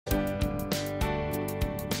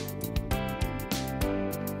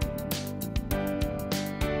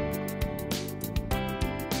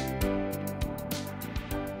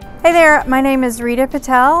Hey there, my name is Rita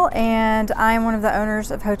Patel and I'm one of the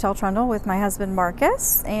owners of Hotel Trundle with my husband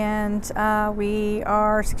Marcus, and we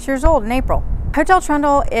are 6 years old in April. Hotel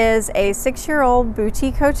Trundle is a 6-year-old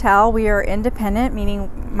boutique hotel. We are independent,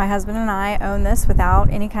 meaning my husband and I own this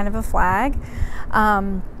without any kind of a flag.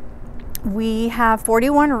 We have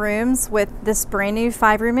 41 rooms with this brand new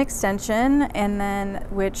 5-room extension, and then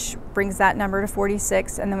which brings that number to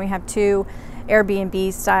 46, and then we have 2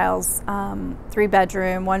 Airbnb styles,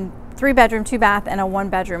 3-bedroom, 2-bath, and a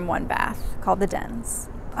 1-bedroom, 1-bath called the Dens.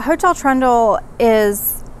 Hotel Trundle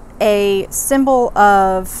is a symbol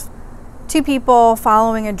of 2 people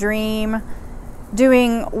following a dream,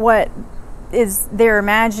 doing what is they're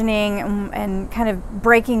imagining, and kind of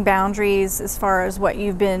breaking boundaries as far as what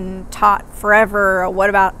you've been taught forever, or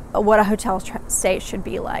what a hotel stay should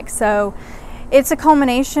be like. So it's a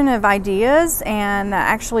culmination of ideas, and that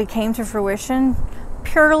actually came to fruition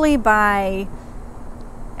purely by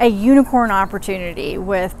a unicorn opportunity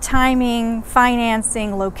with timing,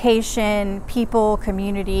 financing, location, people,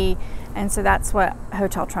 community, and so that's what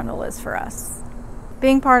Hotel Trundle is for us.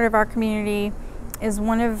 Being part of our community is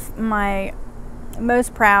one of my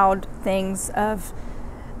most proud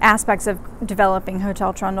aspects of developing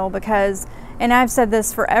Hotel Trundle, because, and I've said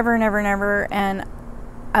this forever and ever and ever, and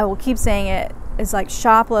I will keep saying it, is like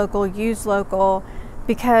shop local, use local,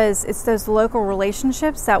 because it's those local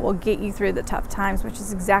relationships that will get you through the tough times, which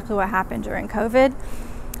is exactly what happened during COVID.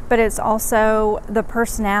 But it's also the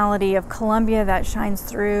personality of Columbia that shines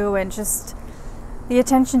through, and just the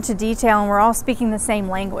attention to detail, and we're all speaking the same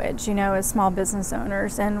language, you know, as small business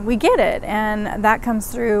owners, and we get it, and that comes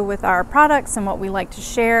through with our products and what we like to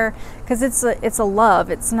share, because it's a love.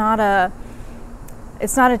 It's not a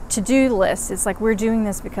to-do list. It's like we're doing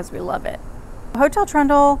this because we love it. Hotel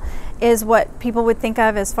Trundle is what people would think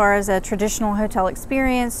of as far as a traditional hotel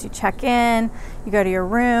experience. You check in, you go to your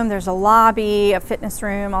room, there's a lobby, a fitness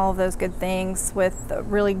room, all of those good things with a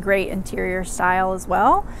really great interior style as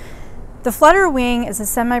well. The Flutter wing is a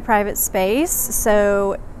semi-private space,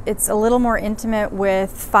 so it's a little more intimate with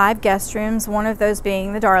 5 guest rooms, one of those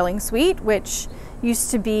being the Darling Suite, which used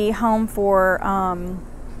to be home for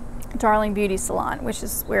Darling Beauty Salon, which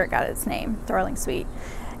is where it got its name, Darling Suite.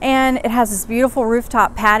 And it has this beautiful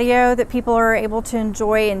rooftop patio that people are able to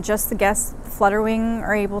enjoy, and just the guests, the Flutter wing,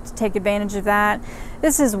 are able to take advantage of that.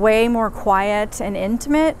 This is way more quiet and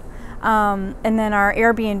intimate. And then our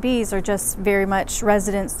Airbnbs are just very much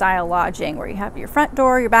resident style lodging, where you have your front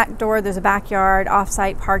door, your back door, there's a backyard,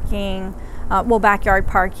 off-site parking, backyard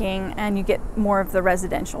parking, and you get more of the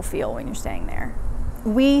residential feel when you're staying there.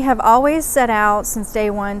 We have always set out since day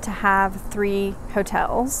one to have 3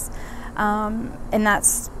 hotels. And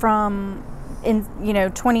that's from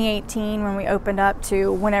 2018 when we opened up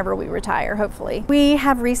to whenever we retire, hopefully. We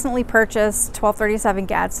have recently purchased 1237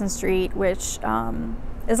 Gadsden Street, which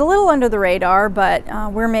is a little under the radar, but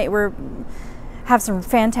we're have some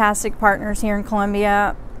fantastic partners here in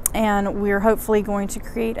Columbia, and we're hopefully going to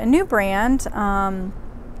create a new brand,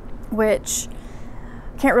 which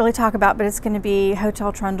I can't really talk about, but it's going to be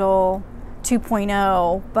Hotel Trundle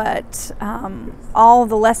 2.0, but all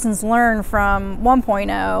the lessons learned from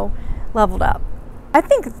 1.0 leveled up. I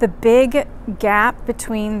think the big gap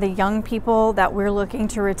between the young people that we're looking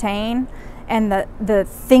to retain and the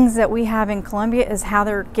things that we have in Columbia is how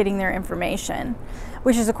they're getting their information,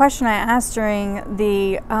 which is a question I asked during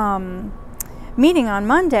the meeting on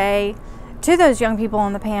Monday to those young people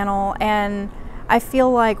on the panel, and I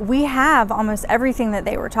feel like we have almost everything that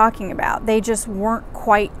they were talking about. They just weren't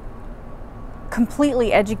quite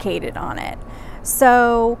completely educated on it.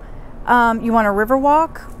 So you want a river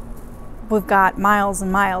walk? We've got miles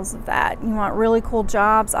and miles of that. You want really cool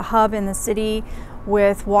jobs, a hub in the city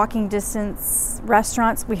with walking distance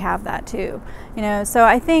restaurants? We have that too. So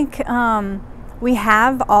I think we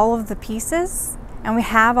have all of the pieces and we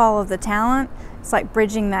have all of the talent. It's like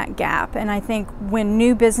bridging that gap. And I think when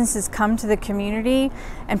new businesses come to the community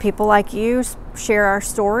and people like you share our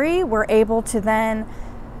story, we're able to then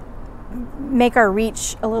make our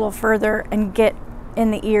reach a little further and get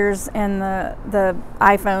in the ears and the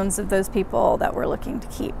iPhones of those people that we're looking to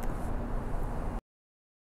keep.